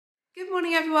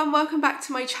morning everyone, welcome back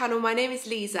to my channel. My name is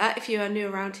Liza if you are new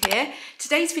around here.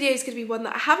 Today's video is going to be one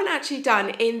that I haven't actually done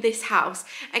in this house,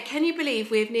 and can you believe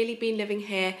we've nearly been living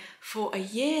here for a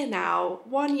year now?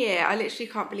 1 year, I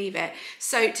literally can't believe it.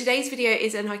 So today's video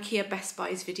is an Ikea Best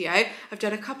Buys video. I've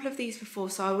done a couple of these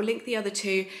before, so I will link the other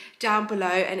two down below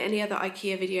and any other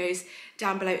Ikea videos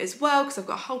down below as well, because I've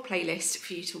got a whole playlist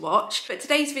for you to watch. But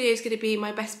today's video is going to be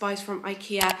my Best Buys from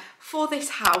Ikea for this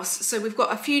house. So we've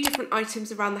got a few different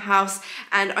items around the house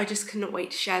and I just cannot wait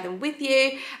to share them with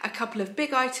you. A couple of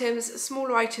big items,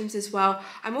 smaller items as well.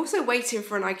 I'm also waiting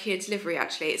for an Ikea delivery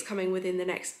actually. It's coming within the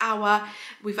next hour.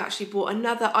 We've actually bought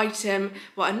another item,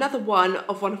 well another one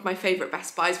of my favourite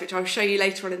Best Buys, which I'll show you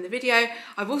later on in the video.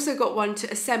 I've also got one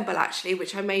to assemble actually,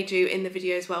 which I may do in the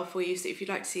video as well for you, so if you'd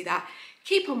like to see that,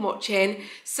 keep on watching.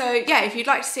 So yeah, if you'd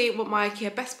like to see what my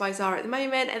Ikea Best Buys are at the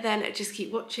moment, and then just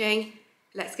keep watching.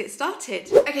 Let's get started.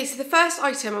 Okay, so the first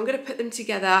item, I'm going to put them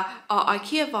together, are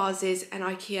Ikea vases and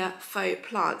Ikea faux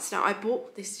plants. Now I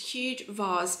bought this huge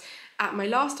vase at my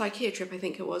last Ikea trip, I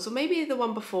think it was, or maybe the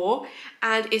one before,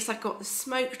 and it's like got the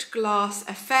smoked glass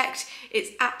effect.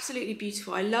 It's absolutely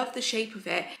beautiful. I love the shape of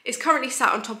it. It's currently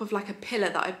sat on top of like a pillar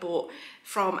that I bought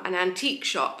from an antique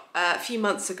shop a few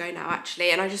months ago now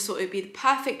actually, and I just thought it would be the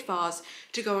perfect vase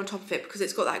to go on top of it because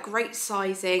it's got that great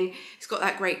sizing, it's got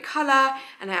that great colour,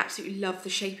 and I absolutely love the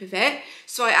shape of it.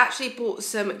 So I actually bought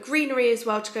some greenery as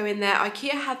well to go in there.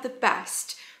 Ikea had the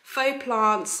best faux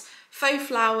plants, faux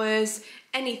flowers,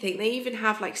 anything. They even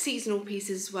have like seasonal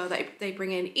pieces as well that they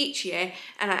bring in each year,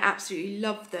 and I absolutely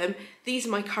love them. These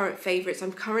are my current favourites.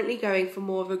 I'm currently going for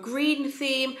more of a green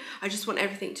theme. I just want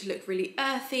everything to look really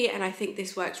earthy, and I think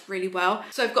this works really well.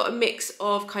 So I've got a mix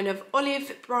of kind of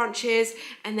olive branches,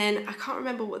 and then I can't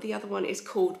remember what the other one is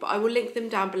called, but I will link them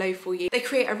down below for you. They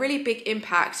create a really big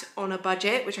impact on a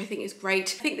budget, which I think is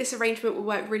great. I think this arrangement will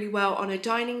work really well on a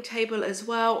dining table as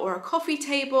well, or a coffee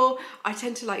table. I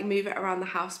tend to like move it around the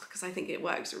house because I think it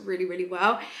works really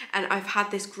well, and I've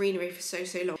had this greenery for so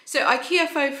long. So Ikea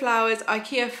faux flowers,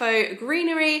 Ikea faux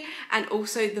greenery, and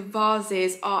also the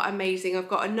vases are amazing. I've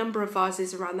got a number of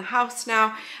vases around the house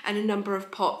now and a number of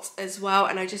pots as well,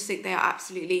 and I just think they are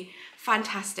absolutely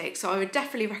fantastic. So I would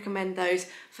definitely recommend those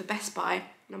for Best Buy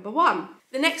number one.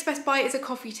 The next Best Buy is a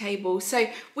coffee table. So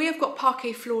we have got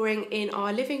parquet flooring in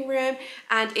our living room,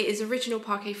 and it is original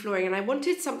parquet flooring, and I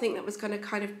wanted something that was going to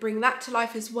kind of bring that to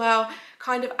life as well,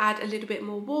 kind of add a little bit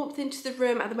more warmth into the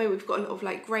room. At the moment we've got a lot of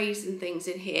like greys and things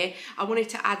in here. I wanted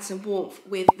to add some warmth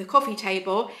with the coffee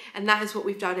table, and that is what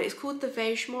we've done. It's called the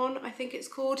Vegemon, I think it's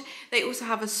called. They also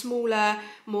have a smaller,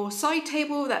 more side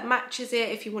table that matches it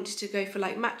if you wanted to go for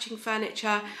like matching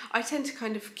furniture. I tend to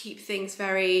kind of keep things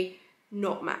very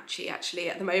not matchy actually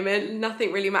at the moment.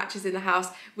 Nothing really matches in the house,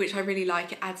 which I really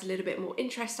like. It adds a little bit more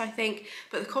interest, I think,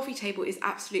 but the coffee table is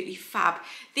absolutely fab.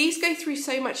 These go through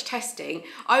so much testing.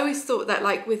 I always thought that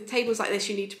like with tables like this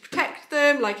you need to protect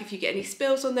them, like if you get any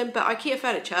spills on them, but Ikea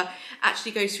furniture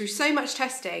actually goes through so much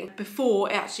testing before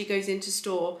it actually goes into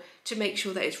store to make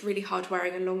sure that it's really hard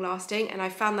wearing and long lasting, and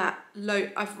I've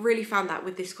really found that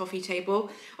with this coffee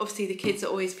table. Obviously the kids are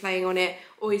always playing on it,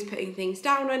 always putting things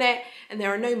down on it, and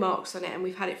there are no marks on it, and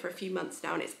we've had it for a few months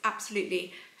now and it's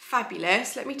absolutely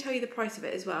fabulous. Let me tell you the price of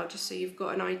it as well, just so you've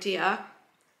got an idea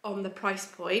on the price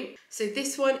point. So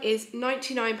this one is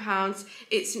 £99.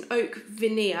 It's an oak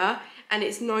veneer and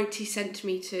it's 90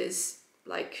 centimetres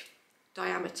like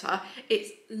diameter.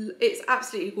 It's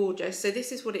absolutely gorgeous. So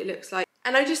this is what it looks like,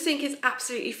 and I just think it's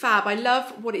absolutely fab. I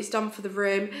love what it's done for the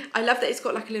room. I love that it's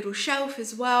got like a little shelf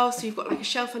as well, so you've got like a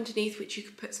shelf underneath which you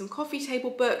could put some coffee table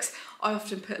books. I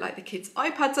often put like the kids'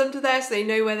 iPads under there so they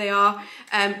know where they are,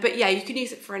 but yeah, you can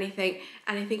use it for anything,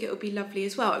 and I think it would be lovely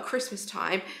as well at Christmas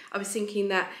time. I was thinking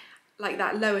that like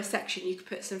that lower section you could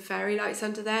put some fairy lights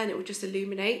under there and it would just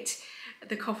illuminate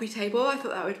the coffee table. I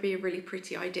thought that would be a really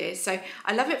pretty idea. So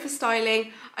I love it for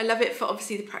styling, I love it for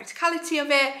obviously the practicality of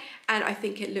it, and I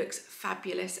think it looks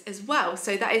fabulous as well.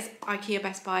 So that is Ikea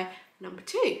Best Buy number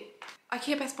two.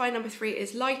 Ikea Best Buy number three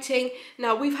is lighting.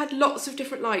 Now we've had lots of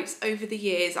different lights over the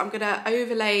years. I'm gonna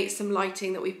overlay some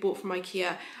lighting that we've bought from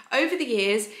Ikea over the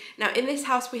years. Now in this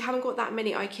house we haven't got that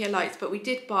many Ikea lights, but we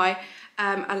did buy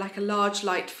like a large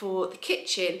light for the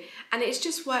kitchen, and it's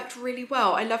just worked really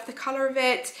well. I love the colour of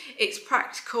it, it's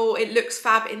practical, it looks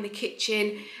fab in the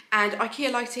kitchen, and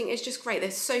Ikea lighting is just great.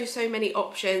 There's so many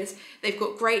options. They've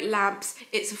got great lamps,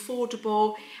 it's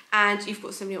affordable, and you've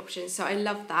got so many options, so I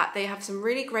love that. They have some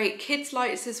really great kids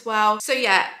lights as well. So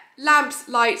yeah, lamps,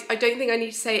 lights, I don't think I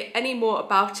need to say any more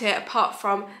about it, apart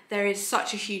from there is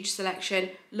such a huge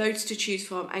selection, loads to choose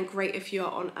from, and great if you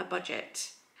are on a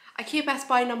budget. Ikea Best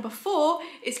Buy number 4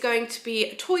 is going to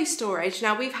be toy storage.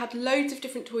 Now, we've had loads of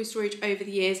different toy storage over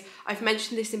the years. I've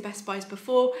mentioned this in Best Buys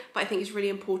before, but I think it's really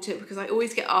important because I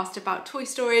always get asked about toy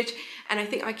storage, and I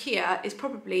think Ikea is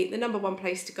probably the #1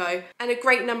 place to go, and a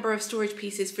great number of storage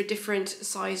pieces for different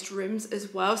sized rooms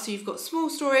as well. So you've got small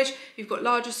storage, you've got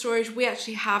larger storage. We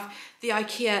actually have the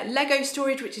Ikea Lego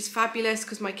storage, which is fabulous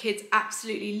because my kids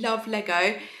absolutely love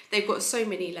Lego. They've got so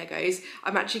many Legos.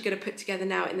 I'm actually going to put together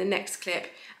now in the next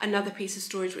clip another piece of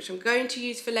storage which I'm going to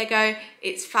use for Lego.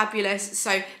 It's fabulous.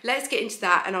 So let's get into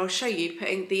that and I'll show you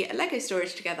putting the Lego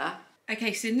storage together.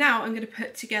 Okay, so now I'm going to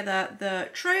put together the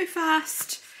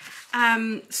Trofast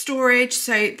storage.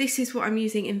 So this is what I'm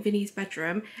using in Vinny's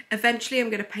bedroom. Eventually I'm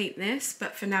going to paint this,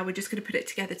 but for now we're just going to put it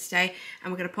together today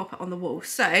and we're going to pop it on the wall.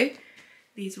 So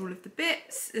these are all of the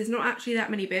bits. There's not actually that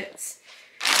many bits.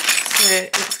 So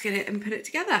let's get it and put it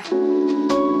together.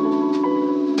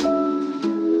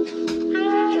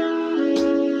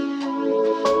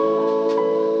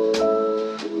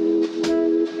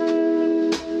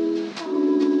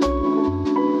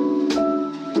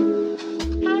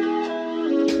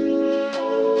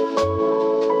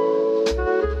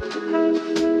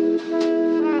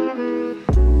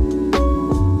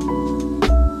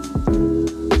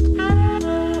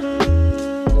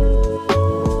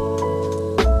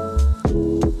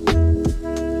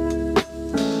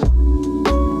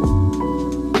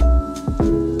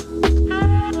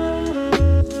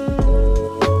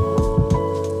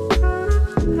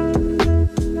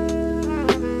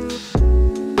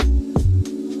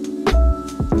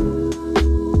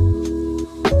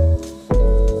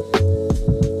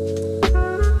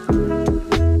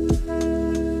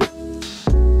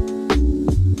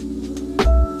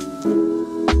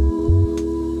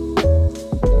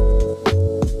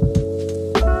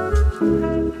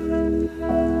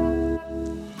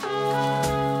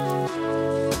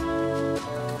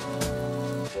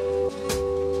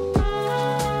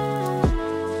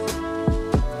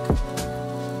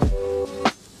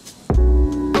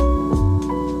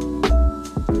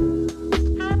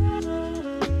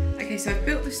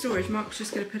 Storage. Mark's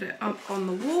just going to put it up on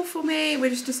the wall for me.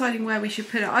 We're just deciding where we should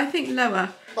put it. I think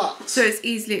lower, but so it's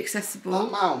easily accessible.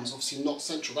 That mound's obviously not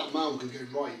central. That mound can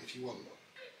go right if you want.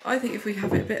 I think if we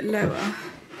have it a bit lower.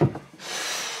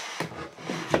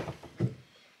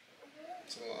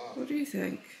 What do you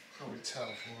think? Can't really tell.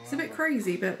 It's a bit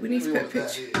crazy, but we need to put a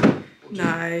picture.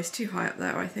 No, it's too high up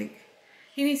there, I think.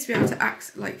 He needs to be able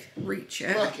to reach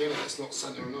it. It's not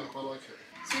centre enough. I like it.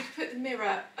 So we put the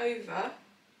mirror over,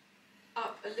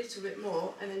 up a little bit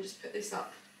more, and then just put this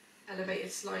up,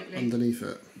 elevated slightly. Underneath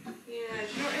it. Yeah, do you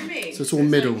know what I mean? So it's all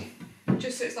middle. Like,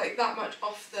 just so it's like that much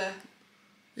off the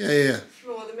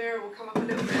floor. The mirror will come up a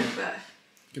little bit, but...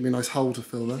 Give me a nice hole to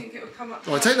fill there. I think it will come up...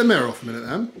 Right, take the mirror off a minute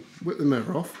then. Whip the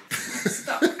mirror off.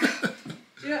 Stuck. Do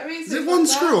you know what I mean? Is it one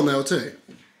screw on there or two?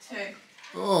 Two.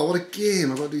 Oh, what a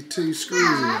game. I've got to do 2 screws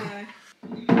Yeah.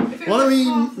 in. Why don't we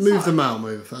move the mount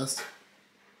over first?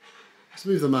 Let's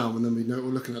move the mount and then we know what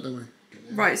we're looking at, don't we?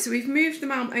 Right, so we've moved the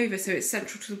mount over so it's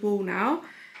central to the wall now.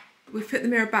 We've put the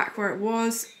mirror back where it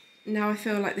was. Now I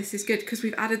feel like this is good because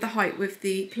we've added the height with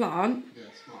the plant. Yeah,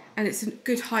 smart. And it's a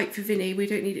good height for Vinny. We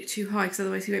don't need it too high because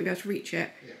otherwise he won't be able to reach it.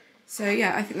 Yeah. So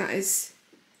yeah, I think that is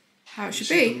how it should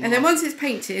be. And then once it's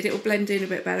painted, it will blend in a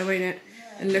bit better, won't it?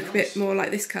 And look a bit more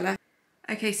like this colour.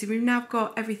 Okay, so we've now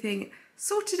got everything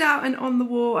sorted out and on the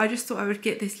wall. I just thought I would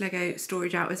get this Lego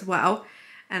storage out as well.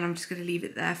 And I'm just going to leave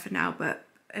it there for now, but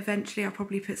eventually I'll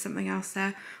probably put something else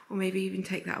there or maybe even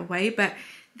take that away. But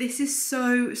this is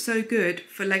so good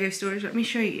for Lego storage. Let me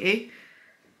show you.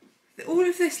 All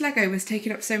of this Lego was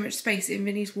taking up so much space in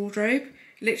Vinny's wardrobe,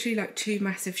 literally like 2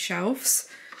 massive shelves.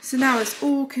 So now it's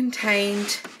all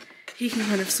contained. He can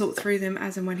kind of sort through them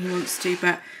as and when he wants to,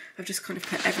 but I've just kind of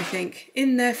put everything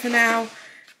in there for now.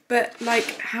 But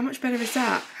like, how much better is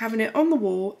that? Having it on the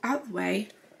wall, out the way,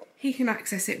 he can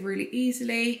access it really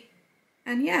easily.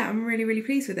 And yeah, I'm really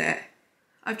pleased with it.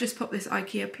 I've just popped this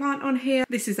Ikea plant on here.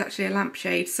 This is actually a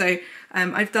lampshade, so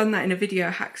I've done that in a video,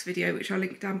 a hacks video, which I'll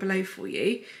link down below for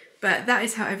you. But that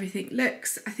is how everything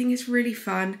looks. I think it's really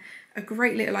fun. A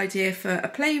great little idea for a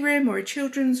playroom or a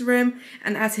children's room.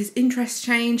 And as his interests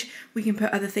change, we can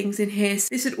put other things in here. So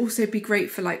this would also be great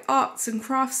for like arts and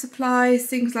craft supplies,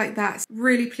 things like that.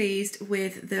 Really pleased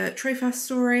with the Trofast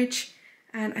storage.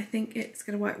 And I think it's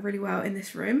going to work really well in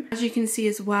this room. As you can see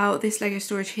as well, this Lego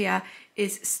storage here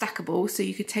is stackable, so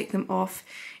you could take them off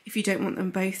if you don't want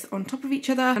them both on top of each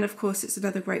other. And of course, it's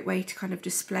another great way to kind of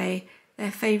display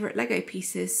their favourite Lego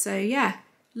pieces. So yeah,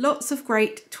 lots of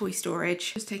great toy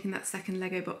storage. Just taking that second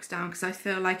Lego box down because I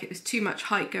feel like it was too much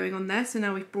height going on there, so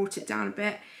now we've brought it down a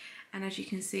bit. And as you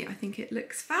can see, I think it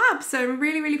looks fab. So I'm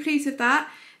really, really pleased with that.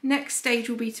 Next stage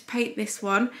will be to paint this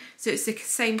one. So it's the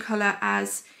same colour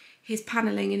as his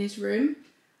panelling in his room,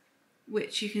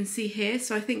 which you can see here.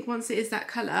 So I think once it is that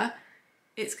colour,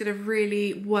 it's going to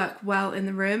really work well in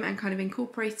the room and kind of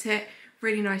incorporate it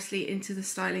really nicely into the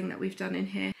styling that we've done in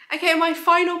here. Okay, my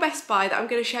final best buy that I'm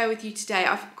going to share with you today,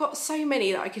 I've got so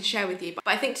many that I can share with you, but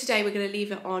I think today we're going to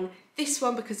leave it on this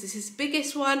one because this is the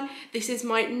biggest one. This is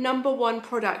my #1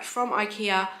 product from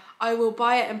Ikea. I will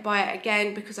buy it and buy it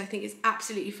again because I think it's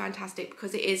absolutely fantastic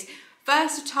because it is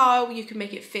versatile. You can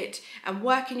make it fit and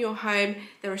work in your home.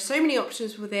 There are so many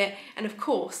options with it, and of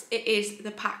course it is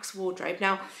the Pax wardrobe.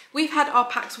 Now, we've had our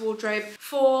Pax wardrobe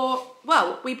for,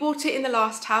 well, we bought it in the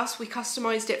last house, we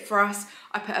customized it for us.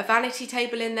 I put a vanity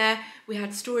table in there, we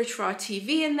had storage for our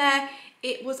TV in there.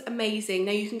 It was amazing.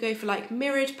 Now you can go for like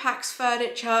mirrored Pax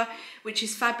furniture, which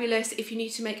is fabulous if you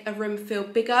need to make a room feel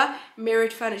bigger.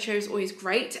 Mirrored furniture is always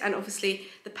great, and obviously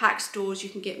the Pax doors you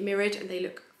can get mirrored and they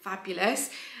look fabulous.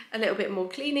 A little bit more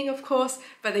cleaning, of course,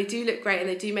 but they do look great and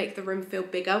they do make the room feel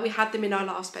bigger. We had them in our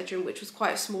last bedroom, which was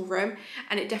quite a small room,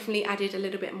 and it definitely added a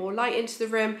little bit more light into the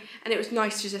room, and it was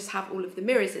nice to just have all of the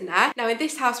mirrors in there. Now in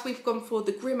this house, we've gone for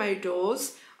the Grimaud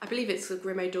doors. I believe it's the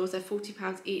Grimaud doors, they're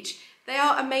 £40 each. They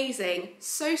are amazing,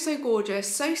 so gorgeous,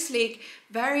 so sleek,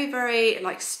 very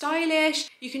like stylish.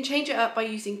 You can change it up by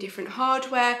using different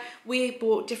hardware. We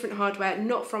bought different hardware,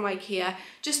 not from Ikea,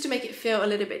 just to make it feel a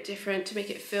little bit different, to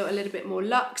make it feel a little bit more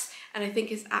luxe, and I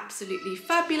think it's absolutely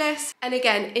fabulous. And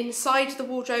again, inside the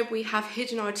wardrobe we have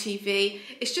hidden our TV.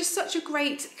 It's just such a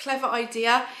great, clever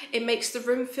idea. It makes the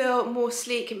room feel more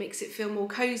sleek, it makes it feel more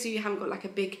cozy. You haven't got like a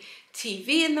big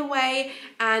TV in the way,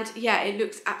 and yeah, it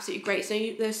looks absolutely great. So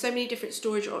there's so many different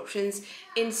storage options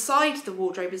inside the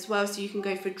wardrobe as well. So you can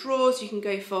go for drawers, you can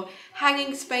go for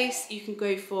hanging space, you can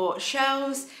go for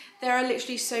shelves. There are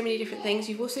literally so many different things.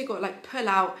 You've also got like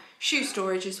pull-out shoe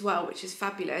storage as well, which is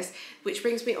fabulous, which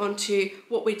brings me on to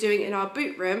what we're doing in our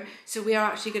boot room. So we are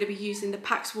actually going to be using the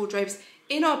Pax wardrobes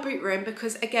in our boot room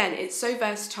because again, it's so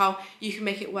versatile, you can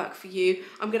make it work for you.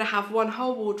 I'm going to have one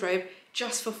whole wardrobe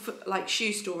just for like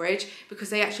shoe storage because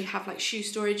they actually have like shoe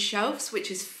storage shelves, which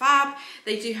is fab.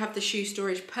 They do have the shoe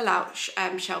storage pull-out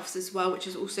shelves as well, which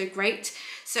is also great.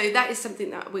 So that is something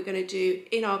that we're going to do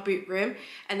in our boot room.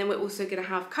 And then we're also going to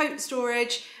have coat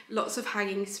storage, lots of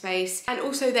hanging space, and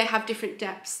also they have different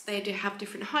depths. They do have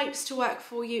different heights to work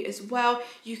for you as well.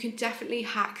 You can definitely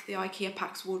hack the Ikea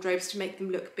Pax wardrobes to make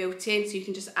them look built in. So you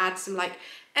can just add some like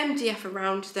MDF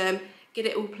around them, get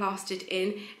it all plastered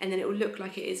in, and then it will look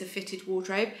like it is a fitted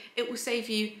wardrobe. It will save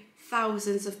you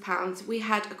thousands of pounds. We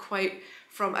had a quote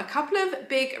from a couple of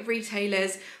big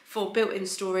retailers for built-in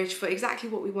storage for exactly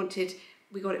what we wanted.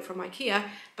 We got it from Ikea,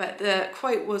 but the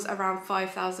quote was around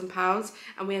 £5,000,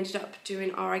 and we ended up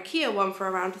doing our Ikea one for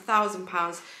around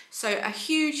 £1,000. So a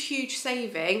huge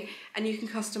saving, and you can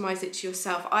customize it to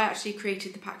yourself. I actually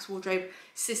created the Pax wardrobe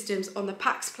systems on the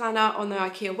Pax planner on the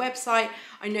Ikea website.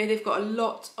 I know they've got a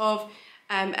lot of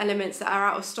elements that are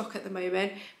out of stock at the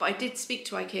moment, but I did speak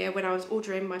to Ikea when I was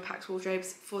ordering my Pax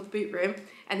wardrobes for the boot room,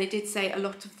 and they did say a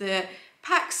lot of the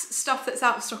Pax stuff that's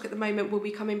out of stock at the moment will be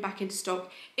coming back into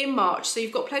stock in March. So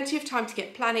you've got plenty of time to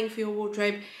get planning for your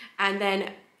wardrobe, and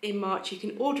then in March you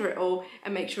can order it all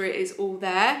and make sure it is all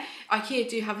there. Ikea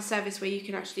do have a service where you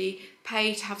can actually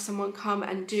pay to have someone come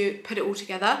and put it all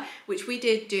together, which we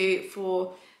did do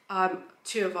for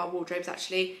 2 of our wardrobes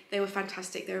actually. They were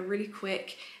fantastic, they were really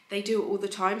quick, they do it all the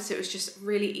time, so it was just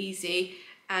really easy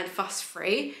and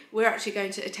fuss-free. We're actually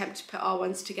going to attempt to put our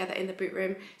ones together in the boot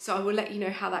room, so I will let you know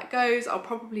how that goes. I'll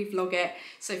probably vlog it,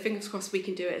 so fingers crossed we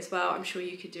can do it as well. I'm sure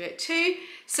you could do it too.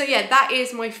 So yeah, that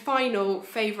is my final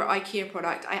favourite Ikea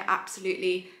product. I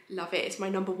absolutely love it. It's my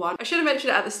 #1. I should have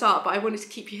mentioned it at the start, but I wanted to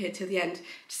keep you here till the end to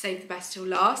save the best till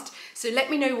last. So let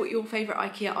me know what your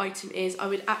favourite Ikea item is. I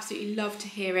would absolutely love to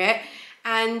hear it.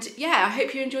 And yeah, I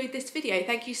hope you enjoyed this video.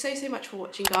 Thank you so much for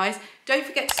watching, guys. Don't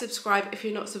forget to subscribe if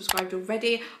you're not subscribed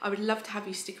already. I would love to have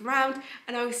you stick around,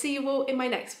 and I will see you all in my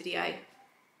next video.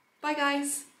 Bye,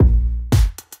 guys.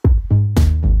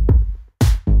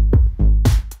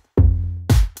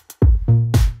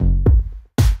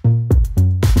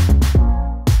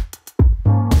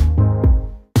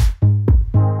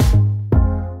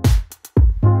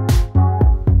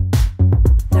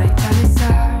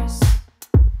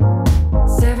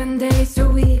 Days a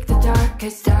week, the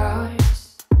darkest hours.